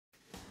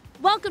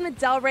Welcome to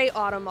Delray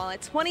Auto Mall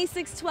at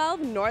 2612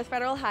 North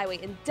Federal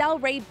Highway in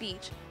Delray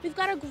Beach. We've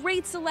got a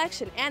great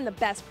selection and the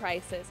best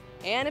prices.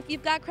 And if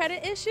you've got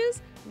credit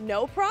issues,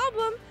 no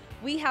problem.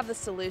 We have the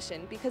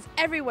solution because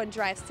everyone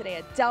drives today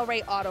at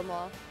Delray Auto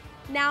Mall.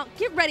 Now,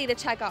 get ready to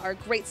check out our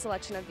great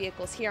selection of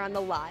vehicles here on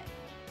the lot.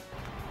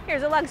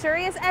 Here's a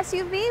luxurious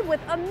SUV with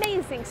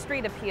amazing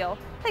street appeal.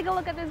 Take a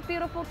look at this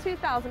beautiful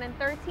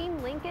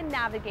 2013 Lincoln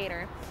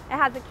Navigator. It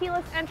has a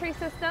keyless entry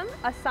system,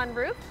 a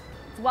sunroof.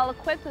 It's well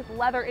equipped with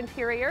leather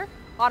interior,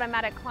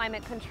 automatic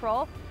climate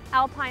control,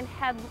 Alpine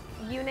head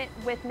unit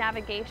with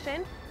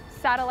navigation,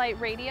 satellite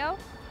radio,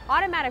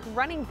 automatic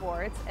running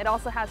boards. It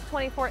also has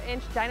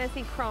 24-inch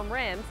Dynasty chrome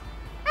rims,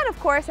 and of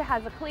course it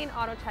has a clean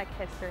auto check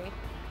history.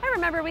 And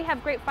remember, we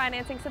have great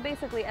financing, so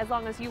basically as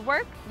long as you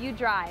work, you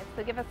drive.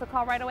 So give us a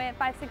call right away at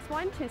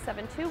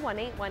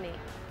 561-272-1818.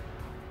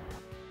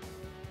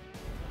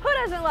 Who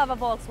doesn't love a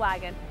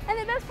Volkswagen? And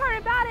the best part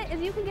about it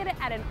is you can get it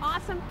at an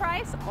awesome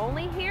price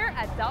only here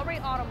at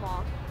Delray Auto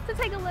Mall. So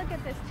take a look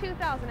at this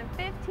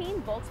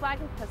 2015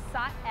 Volkswagen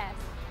Passat S.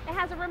 It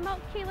has a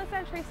remote keyless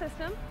entry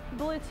system,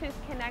 Bluetooth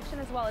connection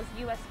as well as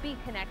USB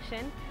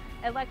connection,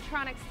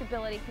 electronic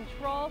stability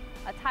control,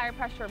 a tire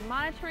pressure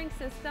monitoring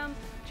system,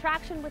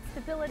 traction with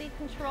stability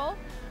control,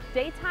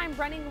 daytime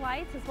running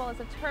lights as well as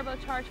a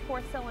turbocharged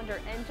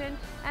 4-cylinder engine,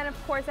 and of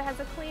course it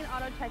has a clean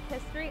auto check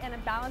history and a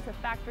balance of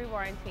factory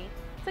warranty.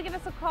 So give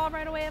us a call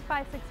right away at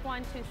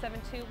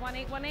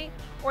 561-272-1818,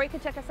 or you can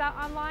check us out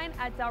online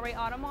at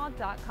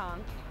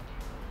delrayautomall.com.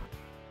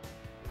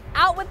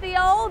 Out with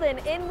the old and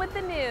in with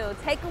the new.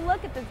 Take a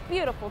look at this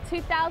beautiful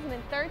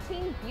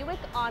 2013 Buick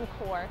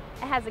Encore.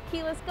 It has a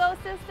keyless go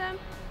system,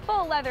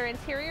 full leather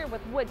interior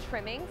with wood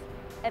trimmings.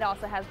 It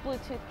also has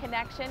Bluetooth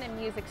connection and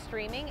music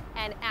streaming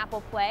and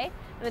Apple Play,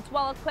 and it's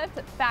well equipped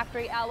with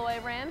factory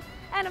alloy rims,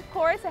 and of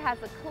course it has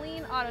a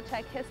clean auto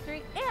check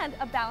history and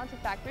a balance of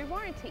factory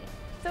warranty.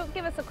 So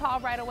give us a call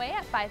right away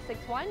at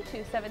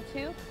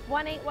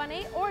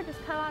 561-272-1818, or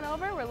just come on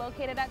over. We're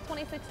located at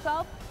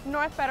 2612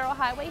 North Federal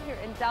Highway here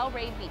in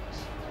Delray Beach.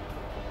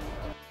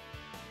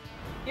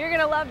 You're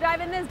gonna love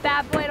driving this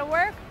bad boy to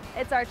work.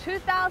 It's our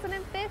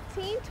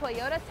 2015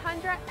 Toyota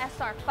Tundra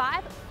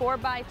SR5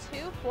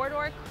 4x2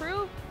 4-door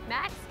crew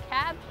max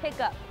cab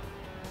pickup.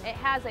 It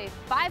has a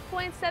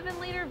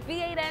 5.7-liter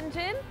V8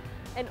 engine,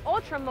 an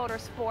Ultra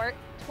Motorsport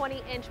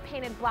 20-inch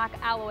painted black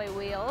alloy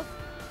wheels,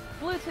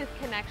 Bluetooth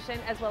connection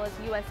as well as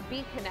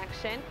USB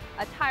connection,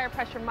 a tire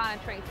pressure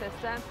monitoring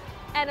system,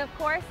 and of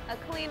course a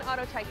clean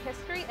auto check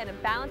history and a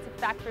balance of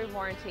factory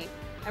warranty.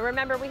 And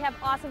remember, we have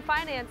awesome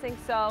financing,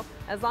 so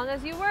as long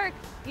as you work,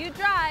 you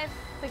drive.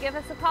 So give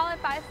us a call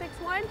at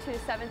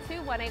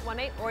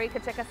 561-272-1818, or you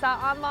can check us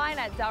out online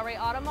at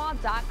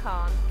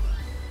delrayautomall.com.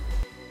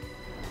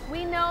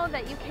 We know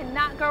that you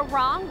cannot go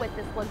wrong with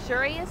this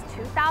luxurious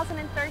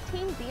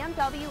 2013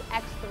 BMW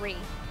X3.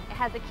 It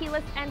has a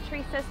keyless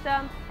entry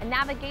system, a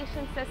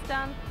navigation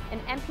system, an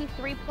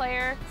MP3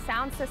 player,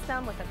 sound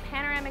system with a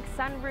panoramic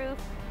sunroof,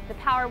 the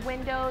power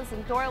windows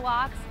and door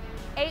locks,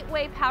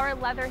 8-way power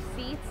leather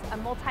seats, a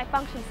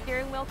multi-function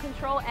steering wheel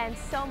control, and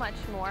so much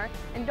more.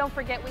 And don't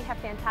forget, we have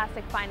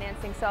fantastic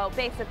financing, so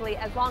basically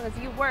as long as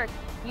you work,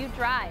 you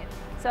drive.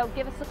 So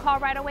give us a call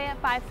right away at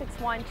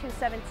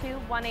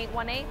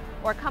 561-272-1818,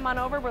 or come on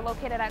over. We're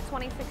located at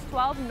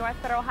 2612 North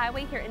Federal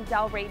Highway here in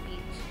Delray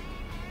Beach.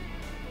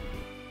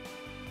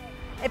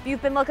 If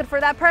you've been looking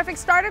for that perfect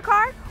starter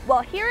car,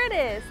 well, here it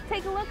is.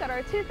 Take a look at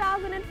our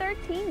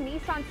 2013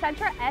 Nissan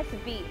Sentra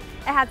SV.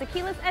 It has a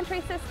keyless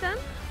entry system,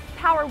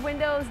 power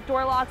windows,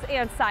 door locks,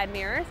 and side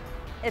mirrors.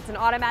 It's an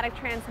automatic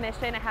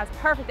transmission. It has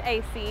perfect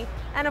AC,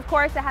 and of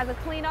course, it has a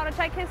clean auto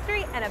check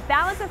history and a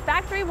balance of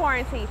factory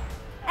warranty.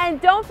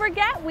 And don't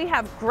forget, we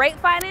have great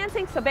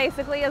financing, so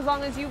basically as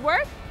long as you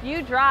work,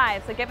 you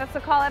drive. So give us a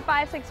call at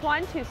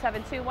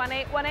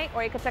 561-272-1818,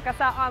 or you can check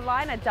us out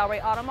online at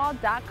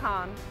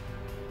delrayautomall.com.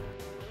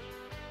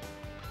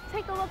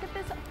 Take a look at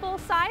this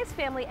full-size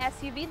family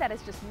SUV that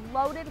is just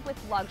loaded with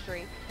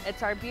luxury.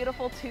 It's our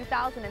beautiful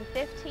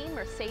 2015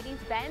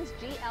 Mercedes-Benz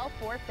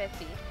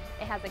GL450.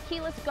 It has a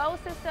keyless go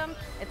system,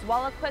 it's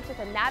well equipped with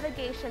a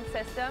navigation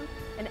system,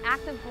 an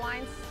active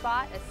blind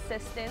spot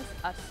assistance,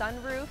 a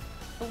sunroof,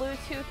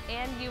 Bluetooth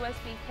and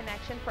USB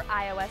connection for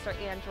iOS or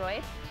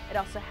Android. It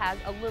also has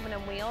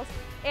aluminum wheels,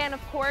 and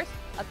of course,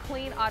 a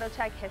clean auto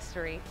check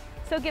history.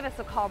 So give us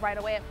a call right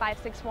away at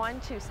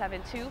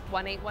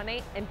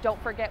 561-272-1818, and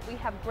don't forget, we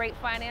have great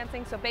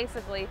financing, so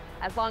basically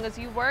as long as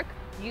you work,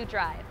 you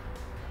drive.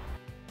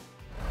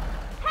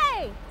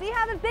 Hey, do you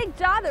have a big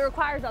job that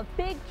requires a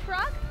big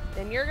truck?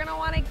 Then you're gonna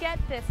wanna get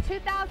this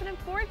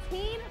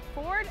 2014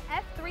 Ford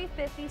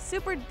F350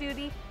 Super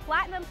Duty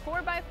Platinum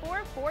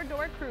 4x4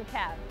 4-door crew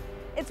cab.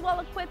 It's well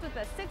equipped with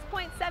a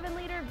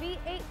 6.7-liter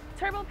V8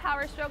 turbo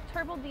power stroke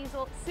turbo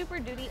diesel Super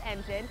Duty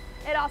engine.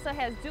 It also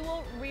has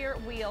dual rear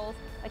wheels,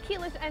 a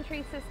keyless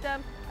entry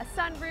system, a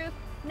sunroof,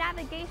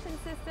 navigation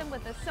system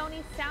with a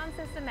Sony sound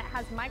system that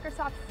has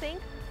Microsoft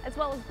Sync, as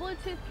well as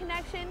Bluetooth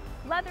connection,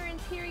 leather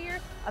interior,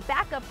 a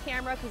backup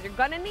camera because you're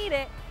gonna need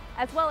it,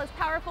 as well as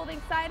power folding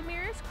side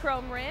mirrors,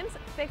 chrome rims,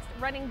 fixed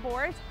running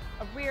boards,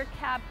 a rear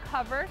cab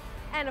cover,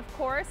 and of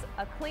course,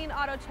 a clean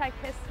auto check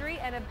history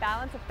and a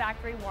balance of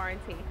factory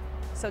warranty.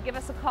 So give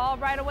us a call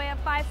right away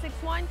at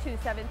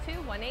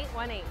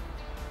 561-272-1818.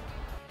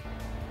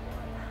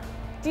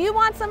 Do you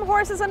want some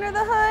horses under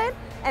the hood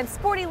and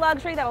sporty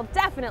luxury that'll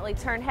definitely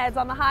turn heads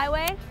on the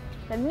highway?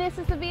 Then this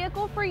is the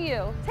vehicle for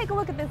you. Take a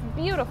look at this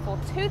beautiful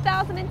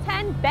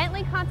 2010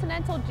 Bentley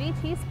Continental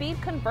GT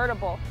Speed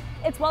convertible.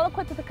 It's well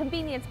equipped with a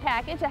convenience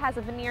package. It has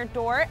a veneer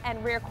door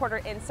and rear quarter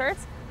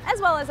inserts, as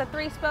well as a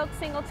 3-spoke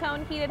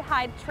single-tone heated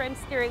hide trim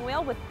steering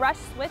wheel with brush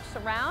switch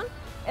surround.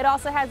 It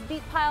also has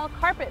deep pile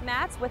carpet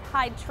mats with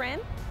hide trim,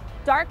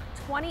 dark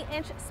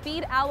 20-inch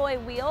speed alloy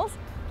wheels,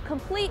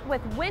 complete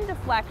with wind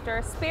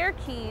deflector, spare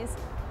keys,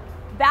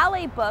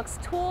 valet books,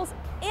 tools,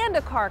 and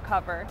a car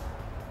cover.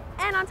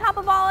 And on top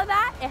of all of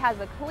that, it has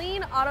a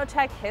clean auto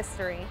check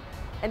history.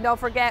 And don't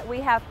forget, we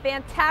have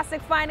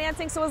fantastic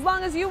financing, so as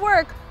long as you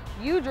work,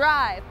 you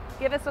drive.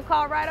 Give us a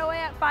call right away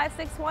at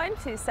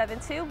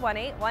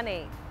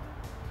 561-272-1818.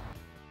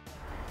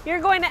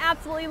 You're going to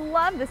absolutely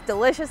love this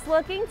delicious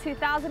looking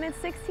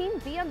 2016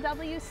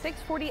 BMW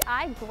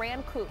 640i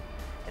Gran Coupe.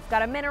 It's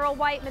got a mineral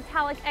white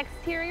metallic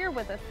exterior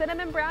with a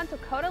cinnamon brown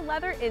Dakota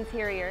leather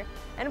interior.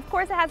 And of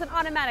course it has an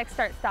automatic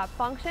start-stop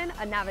function,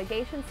 a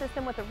navigation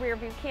system with a rear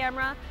view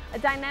camera, a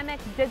dynamic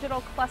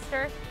digital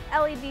cluster,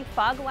 LED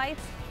fog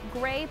lights,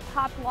 gray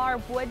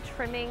poplar wood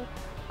trimming,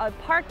 a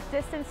park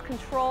distance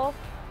control,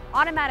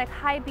 automatic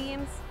high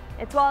beams.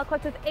 It's well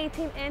equipped with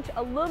 18-inch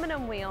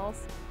aluminum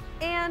wheels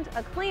and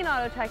a clean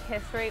auto check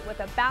history with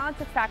a balance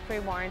of factory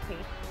warranty.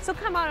 So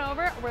come on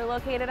over. We're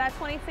located at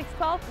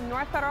 2612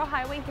 North Federal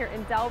Highway here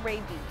in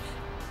Delray Beach.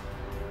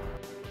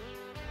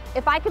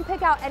 If I can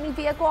pick out any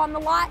vehicle on the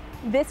lot,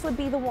 this would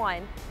be the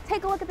one.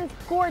 Take a look at this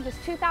gorgeous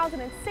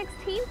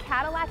 2016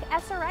 Cadillac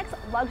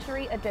SRX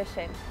Luxury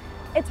Edition.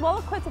 It's well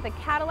equipped with a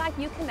Cadillac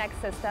Uconnect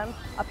system,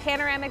 a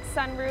panoramic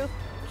sunroof,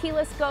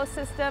 keyless go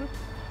system,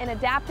 an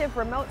adaptive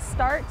remote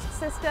start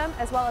system,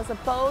 as well as a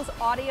Bose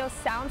audio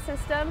sound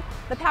system,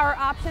 the power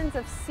options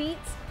of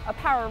seats, a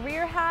power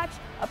rear hatch,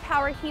 a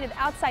power heated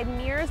outside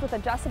mirrors with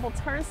adjustable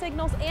turn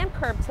signals and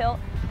curb tilt,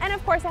 and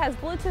of course it has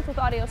Bluetooth with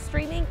audio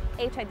streaming,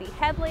 HID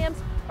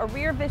headlamps, a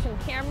rear vision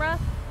camera,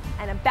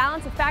 and a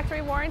balance of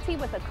factory warranty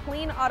with a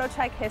clean auto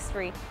check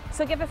history.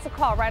 So give us a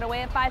call right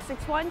away at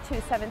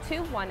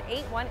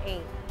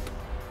 561-272-1818.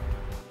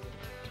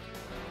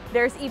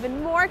 There's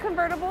even more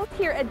convertibles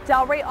here at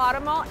Delray Auto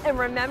Mall, and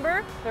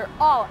remember, they're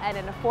all at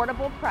an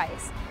affordable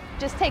price.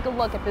 Just take a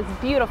look at this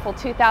beautiful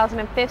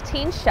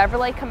 2015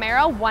 Chevrolet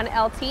Camaro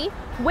 1LT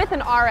with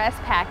an RS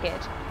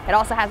package. It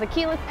also has a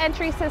keyless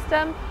entry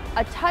system,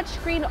 a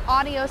touchscreen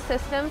audio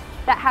system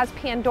that has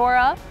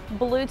Pandora,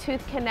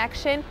 Bluetooth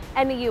connection,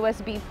 and a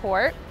USB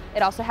port.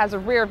 It also has a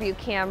rear view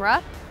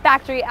camera,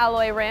 factory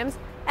alloy rims,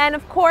 and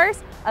of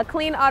course, a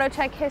clean auto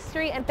check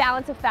history and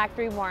balance of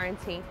factory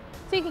warranty.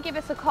 So you can give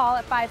us a call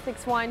at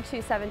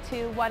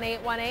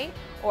 561-272-1818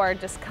 or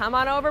just come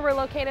on over. We're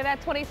located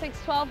at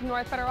 2612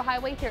 North Federal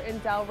Highway here in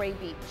Delray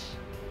Beach.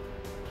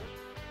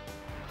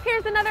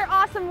 Here's another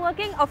awesome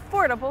looking,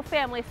 affordable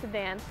family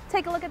sedan.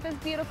 Take a look at this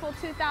beautiful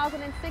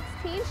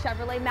 2016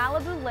 Chevrolet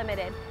Malibu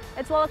Limited.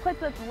 It's well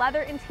equipped with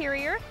leather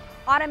interior,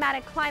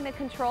 automatic climate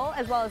control,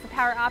 as well as the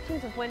power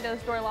options of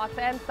windows, door locks,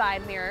 and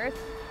side mirrors.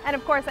 And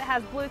of course it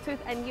has Bluetooth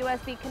and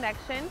USB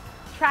connection,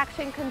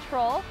 traction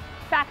control,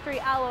 factory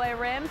alloy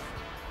rims,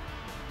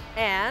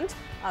 and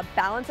a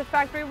balance of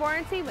factory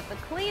warranty with a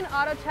clean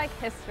auto check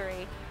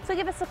history. So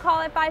give us a call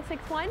at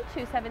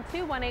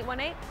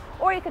 561-272-1818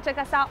 or you can check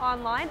us out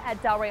online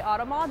at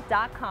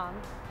delrayautomall.com.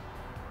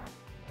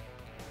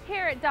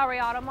 Here at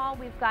Delray Auto Mall,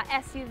 we've got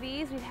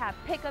SUVs, we have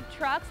pickup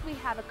trucks, we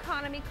have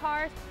economy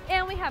cars,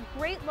 and we have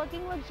great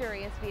looking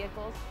luxurious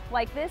vehicles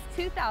like this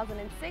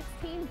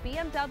 2016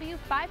 BMW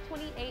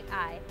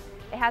 528i.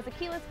 It has a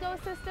keyless go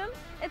system,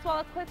 it's well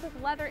equipped with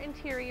leather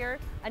interior,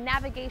 a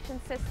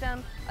navigation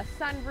system, a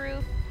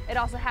sunroof. It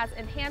also has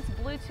enhanced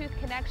Bluetooth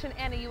connection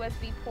and a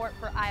USB port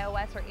for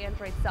iOS or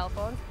Android cell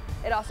phones.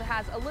 It also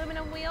has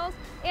aluminum wheels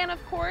and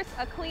of course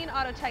a clean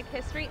auto check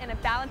history and a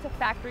balance of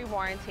factory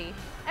warranty.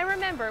 And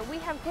remember, we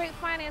have great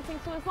financing,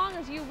 so as long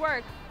as you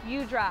work,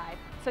 you drive.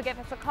 So give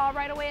us a call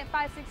right away at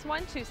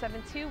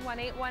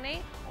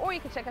 561-272-1818 or you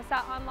can check us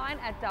out online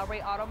at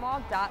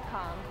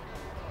delrayautomall.com.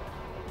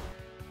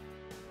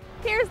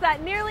 Here's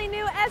that nearly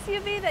new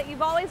SUV that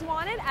you've always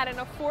wanted at an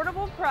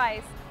affordable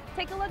price.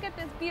 Take a look at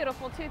this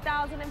beautiful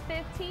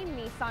 2015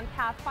 Nissan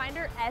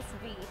Pathfinder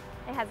SV.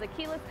 It has a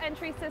keyless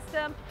entry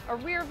system, a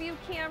rear view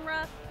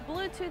camera,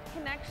 Bluetooth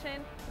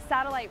connection,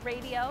 satellite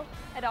radio.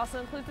 It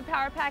also includes the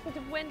power package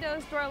of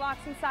windows, door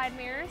locks, and side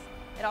mirrors.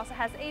 It also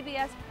has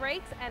ABS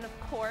brakes and of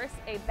course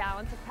a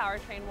balance of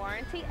powertrain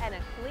warranty and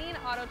a clean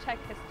auto check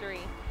history.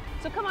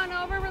 So come on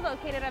over, we're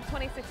located at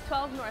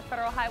 2612 North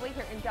Federal Highway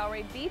here in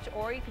Delray Beach,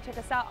 or you can check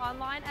us out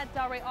online at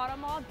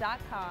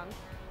delrayautomall.com.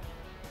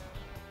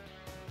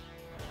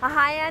 A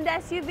high-end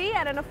SUV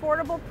at an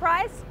affordable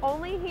price,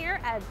 only here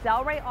at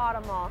Delray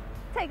Auto Mall.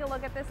 Take a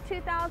look at this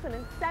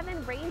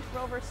 2007 Range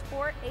Rover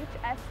Sport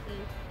HSE.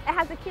 It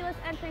has a keyless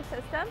entry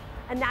system,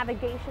 a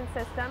navigation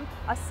system,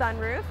 a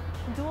sunroof,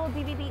 dual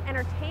DVD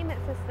entertainment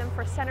system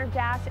for center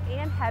dash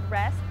and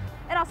headrest.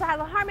 It also has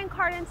a Harman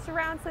Kardon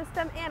surround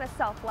system and a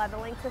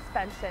self-leveling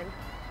suspension.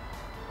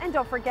 And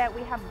don't forget,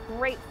 we have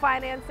great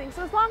financing,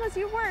 so as long as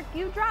you work,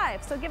 you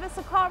drive. So give us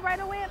a call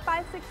right away at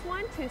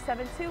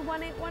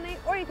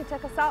 561-272-1818, or you can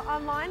check us out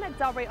online at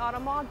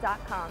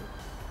delrayautomall.com.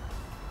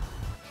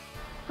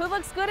 Who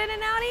looks good in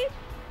an Audi?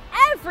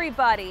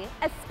 Everybody,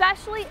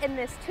 especially in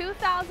this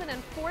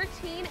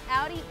 2014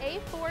 Audi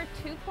A4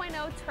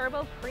 2.0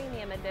 Turbo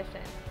Premium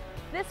Edition.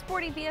 This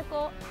sporty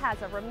vehicle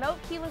has a remote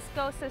keyless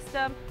go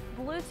system,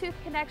 Bluetooth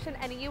connection,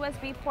 and a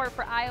USB port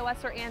for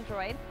iOS or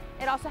Android.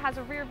 It also has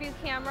a rear view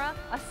camera,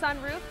 a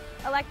sunroof,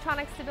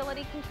 electronic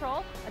stability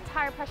control, a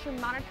tire pressure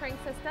monitoring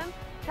system,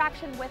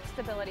 traction with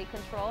stability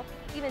control,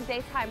 even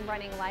daytime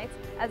running lights,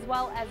 as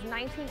well as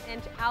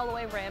 19-inch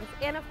alloy rims,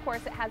 and of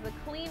course it has a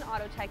clean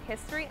auto check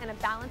history and a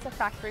balance of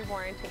factory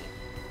warranty.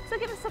 So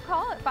give us a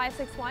call at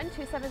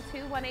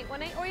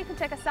 561-272-1818, or you can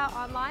check us out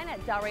online at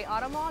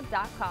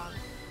delrayautomall.com.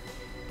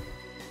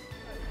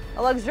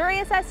 A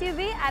luxurious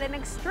SUV at an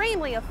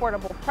extremely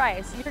affordable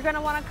price. You're going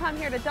to want to come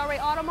here to Delray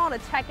Auto Mall to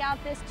check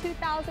out this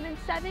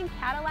 2007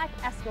 Cadillac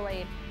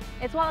Escalade.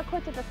 It's well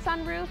equipped with a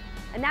sunroof,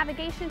 a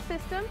navigation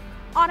system,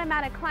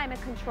 automatic climate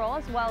control,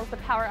 as well as the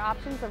power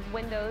options of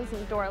windows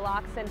and door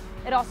locks, and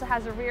it also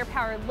has a rear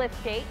power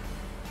lift gate,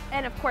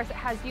 and of course it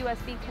has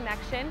USB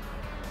connection,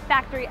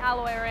 factory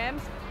alloy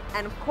rims,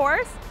 and of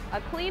course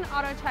a clean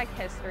auto check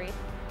history.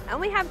 And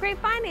we have great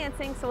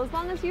financing, so as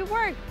long as you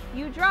work,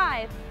 you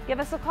drive. Give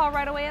us a call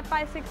right away at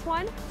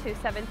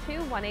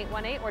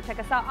 561-272-1818, or check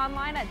us out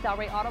online at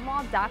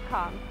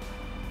delrayautomall.com.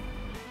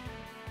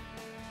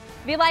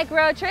 If you like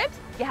road trips,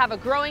 you have a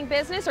growing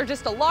business, or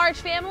just a large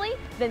family,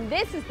 then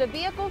this is the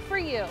vehicle for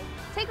you.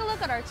 Take a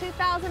look at our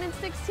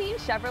 2016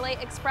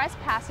 Chevrolet Express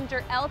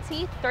Passenger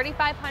LT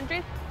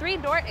 3500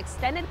 3-door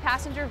extended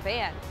passenger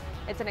van.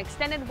 It's an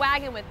extended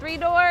wagon with 3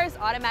 doors,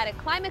 automatic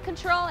climate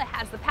control. It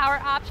has the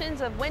power options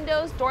of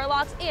windows, door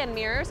locks, and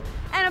mirrors.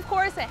 And of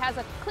course, it has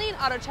a clean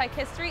auto check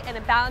history and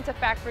a balance of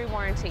factory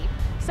warranty.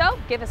 So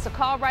give us a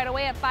call right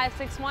away at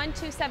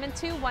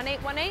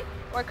 561-272-1818,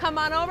 or come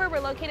on over.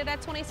 We're located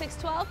at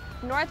 2612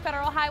 North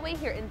Federal Highway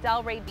here in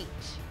Delray Beach.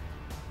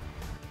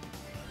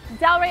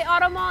 Delray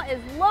Auto Mall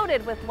is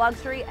loaded with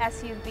luxury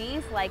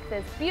SUVs like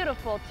this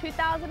beautiful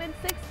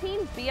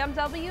 2016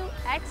 BMW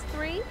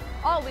X3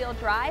 all-wheel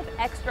drive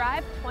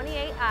xDrive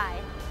 28i.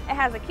 It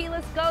has a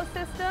keyless go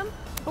system,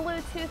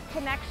 Bluetooth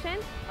connection,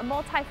 a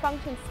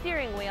multi-function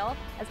steering wheel,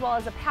 as well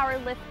as a power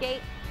lift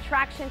gate,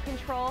 traction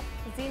control,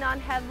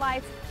 xenon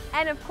headlights,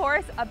 and of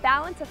course a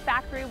balance of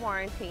factory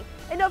warranty.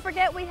 And don't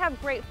forget, we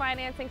have great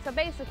financing, so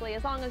basically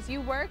as long as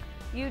you work,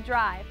 you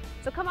drive.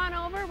 So come on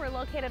over. We're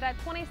located at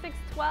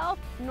 2612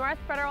 North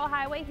Federal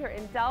Highway here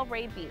in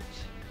Delray Beach.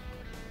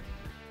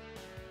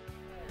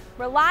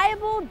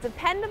 Reliable,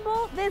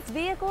 dependable, this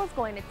vehicle is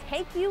going to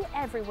take you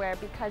everywhere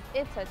because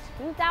it's a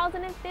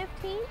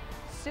 2015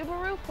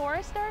 Subaru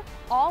Forester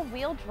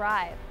all-wheel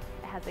drive.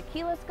 It has a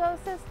keyless go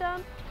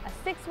system, a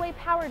 6-way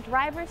power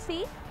driver's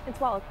seat.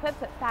 It's well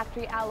equipped with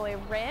factory alloy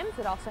rims.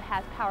 It also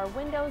has power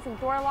windows and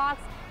door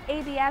locks,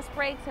 ABS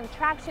brakes and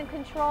traction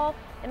control,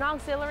 an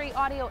auxiliary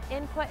audio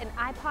input and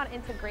iPod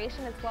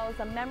integration, as well as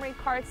a memory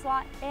card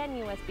slot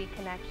and USB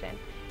connection.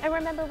 And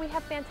remember, we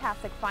have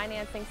fantastic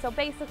financing, so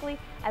basically,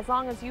 as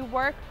long as you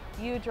work,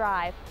 you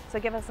drive. So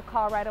give us a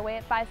call right away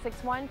at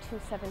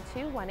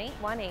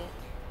 561-272-1818.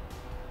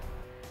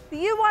 Do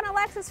you want a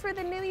Lexus for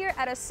the new year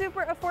at a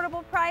super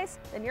affordable price?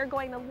 Then you're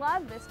going to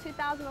love this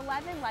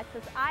 2011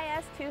 Lexus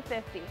IS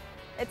 250.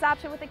 It's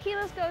optioned with a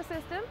keyless go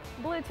system,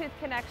 Bluetooth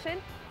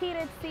connection,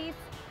 heated seats.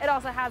 It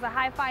also has a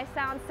hi-fi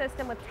sound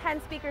system with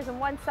 10 speakers and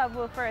 1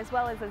 subwoofer, as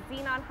well as a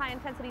xenon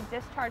high-intensity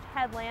discharge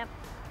headlamp,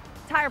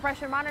 tire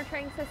pressure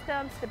monitoring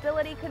system,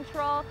 stability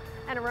control,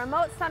 and a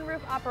remote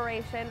sunroof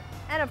operation.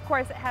 And of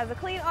course, it has a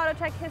clean auto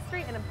check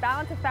history and a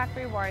balance of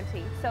factory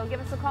warranty. So give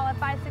us a call at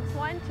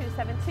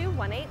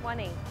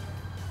 561-272-1818.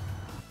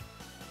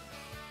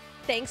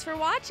 Thanks for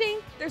watching.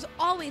 There's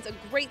always a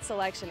great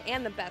selection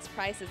and the best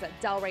prices at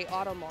Delray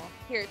Auto Mall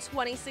here at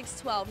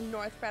 2612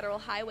 North Federal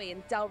Highway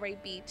in Delray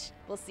Beach.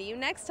 We'll see you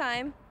next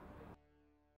time.